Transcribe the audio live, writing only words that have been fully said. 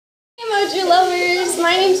poetry lovers.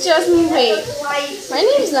 My name's Jasmine. Wait, my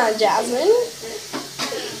name's not Jasmine.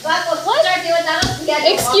 What?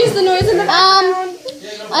 Excuse the noise in the background.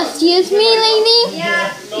 Excuse me, lady.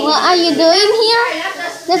 What are you doing here?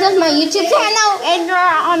 This is my YouTube channel, and you're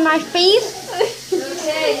on my face.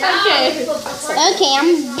 Okay. Okay,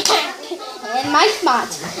 I'm back in my spot,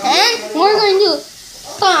 and we're going to do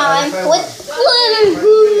slime with glitter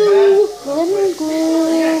glue. Glitter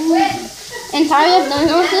glue. And sorry if the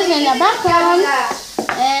noises in the background.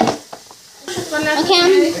 And okay,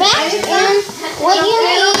 I'm back, and what you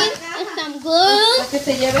need is some glue,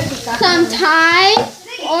 some Tide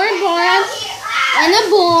or Borax, and a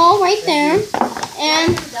bowl right there,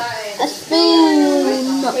 and a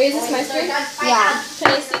spoon. Wait, is this my spoon? Yeah.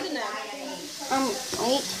 Can I see the neck?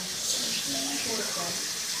 Wait.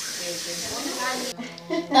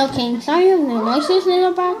 Okay, sorry if the noises in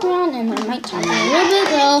the background, and I might talk a little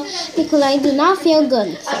bit low because I do not feel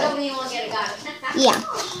good. So. Yeah.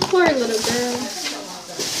 Poor little girl.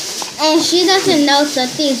 And she doesn't know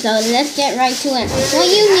something, so let's get right to it. What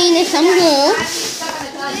you need is some glue.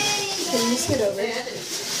 Can you scoot over?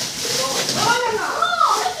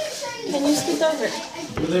 Can you scoot over?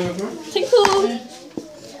 Take cool.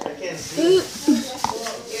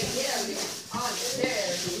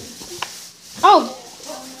 Oh.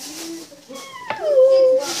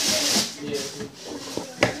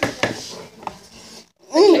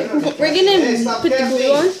 We're gonna put the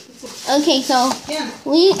glue on. Okay, so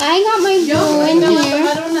I got my glue in here.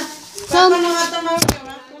 So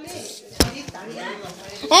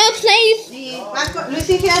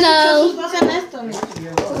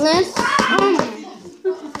let's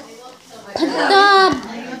put the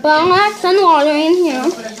borax and water in here.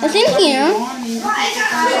 It's in here.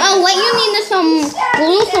 Oh, what you need is some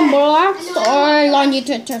glue, some borax, or laundry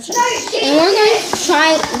detergent. And we're going to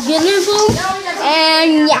try glitter glue.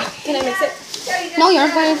 And yeah. Can I mix it? No, you're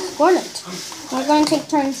going to squirt it. We're going to take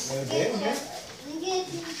turns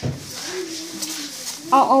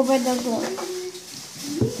all over the glue.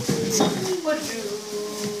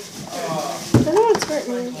 I don't want to squirt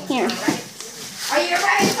me. Here.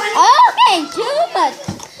 Okay, too much.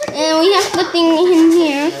 And we have the thing in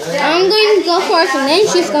here. I'm going to go first, and then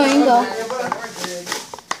she's going to go.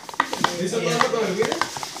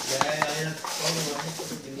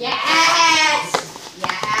 Yes!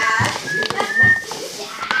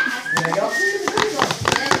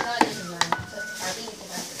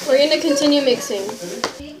 We're gonna continue mixing.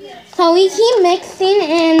 So we keep mixing,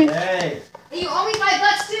 and You owe me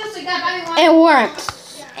 $5 too, so you gotta buy me one. it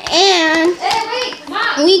works. And Hey, wait,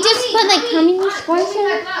 Mom, we just put like how many squares in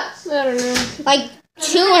it? I don't know. Like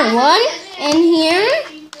 2 or 1 in here.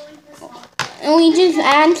 And we just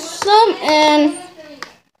add some, and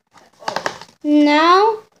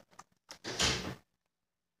now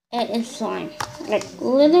it is slime. Like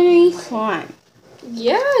glittery slime.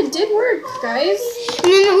 Yeah, it did work, guys.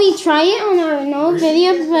 And then we try it on our no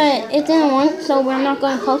video, but it didn't work, so we're not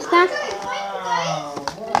going to post that.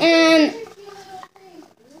 And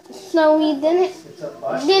so we did it.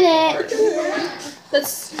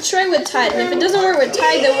 Let's try with Tide. And if it doesn't work with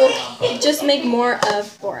Tide, then we'll just make more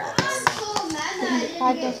of Borax.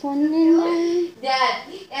 Add this one in there. Dad,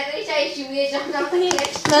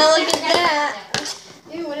 Now look at that.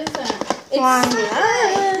 Ew, what is that? It's slime.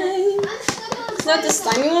 It's not the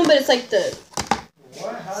slimy one, but it's like the...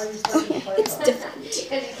 It's different.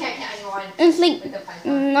 It's like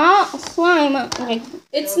not slime, like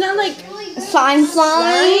It's not like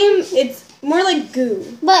slime. It's more like goo.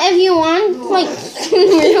 But if you want like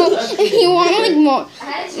if you want like more,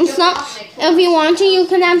 it's not. If you want to, you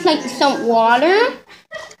can add like some water.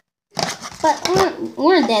 But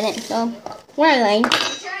we're dead it, so we're late.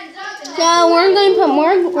 So we're going to put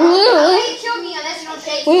more glue.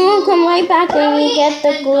 We will come right back when we get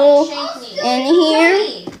the glue in here.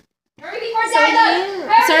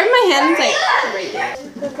 Sorry, my hand's like right there.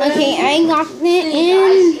 Okay, I got it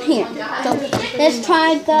in here. So let's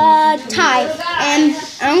try the Tide. And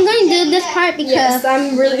I'm going to do this part because Yes,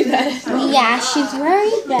 I'm really bad at it. yeah, she's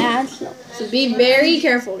very bad. So be very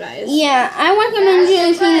careful, guys. Yeah, I recommend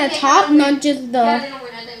using the top, not just the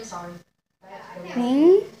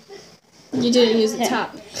thing. You didn't use the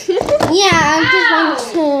top. Yeah, I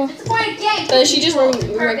just want to. But she just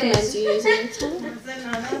recommends you using the top.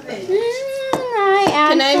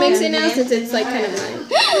 Can I mix it now since it's like kind of mine?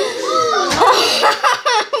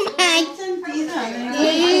 Oh my! You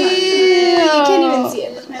can't even see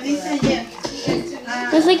it.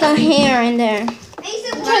 There's like a hair in there. You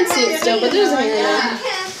can't see it still, but there's a hair in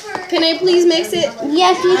there. Can I please mix it?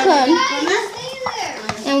 Yes, you could.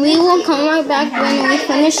 And we will come right back when we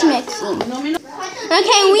finish mixing.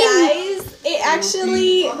 Okay, Guys,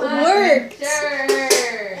 actually worked.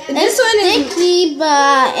 This one is sticky,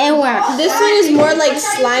 but it works. this one is more like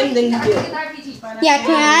slime than goo. Yeah,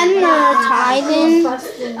 can I add more Tide in?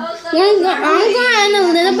 I'm gonna add a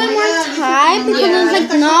little bit more Tide because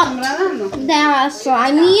it's like not that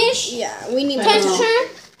slimy-ish Yeah, we need more. texture.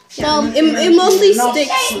 So It mostly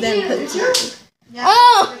sticks than puts on.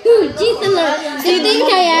 oh, geez, they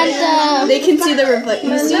think I add They can see the reflection.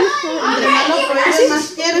 You see?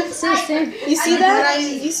 You see that?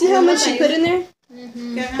 You see how much she put in there?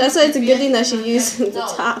 That's why it's a good thing that she used the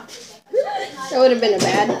top. That would have been a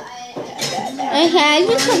bad. okay, I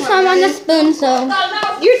just put some on the spoon, so.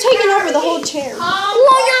 You're taking over the whole chair.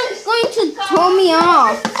 Well, you're going to throw me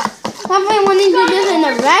off. That's why I want to do this in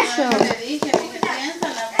the restroom.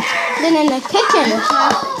 Then in the kitchen.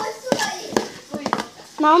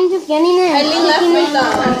 Now I'm just getting it. Eileen left with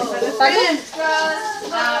the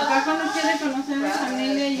Acá conocí de conocer mi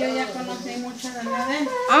familia y yo ya conocí muchas de las de él.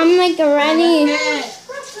 I'm like already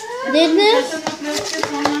did this. No creo que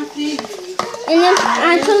son así. And it's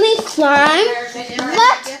actually slime.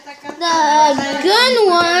 But the good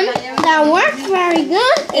one that works very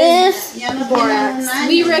good is Borax.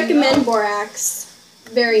 We recommend Borax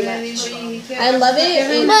very much. I love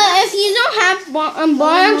it. but if you don't have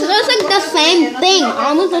borax, it's like the same thing.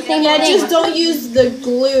 Almost the same Yeah, thing. just don't use the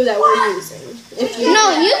glue that we're using. If you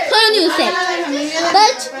No, you could use it.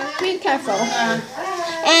 But be careful.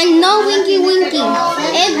 And no winky winky.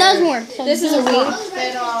 It does work. So This is a wing.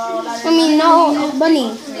 I mean, no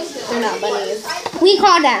bunny. They're not bunnies. We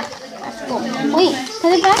call that. Wait,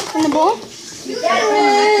 put it back in the bowl.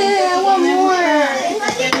 I want more.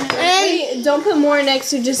 And Wait, don't put more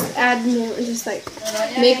next to just add more. Just like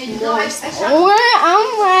make more slime.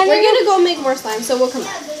 I'm We're ready. gonna go make more slime, so we'll come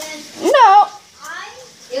back. No.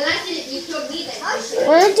 I'm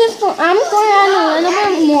going to add a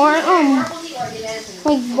little bit more,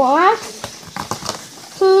 like borax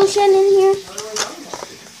solution in here.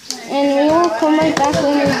 And we will come right back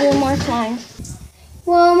when we do more slime.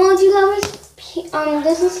 Well, emoji lovers,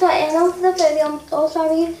 this is the end of the video. I'm so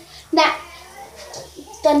sorry that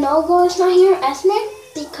the no-go is not here, Esme,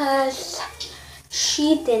 because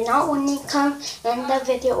she did not want to come in the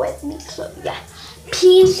video with me. So yeah,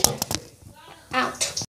 peace out.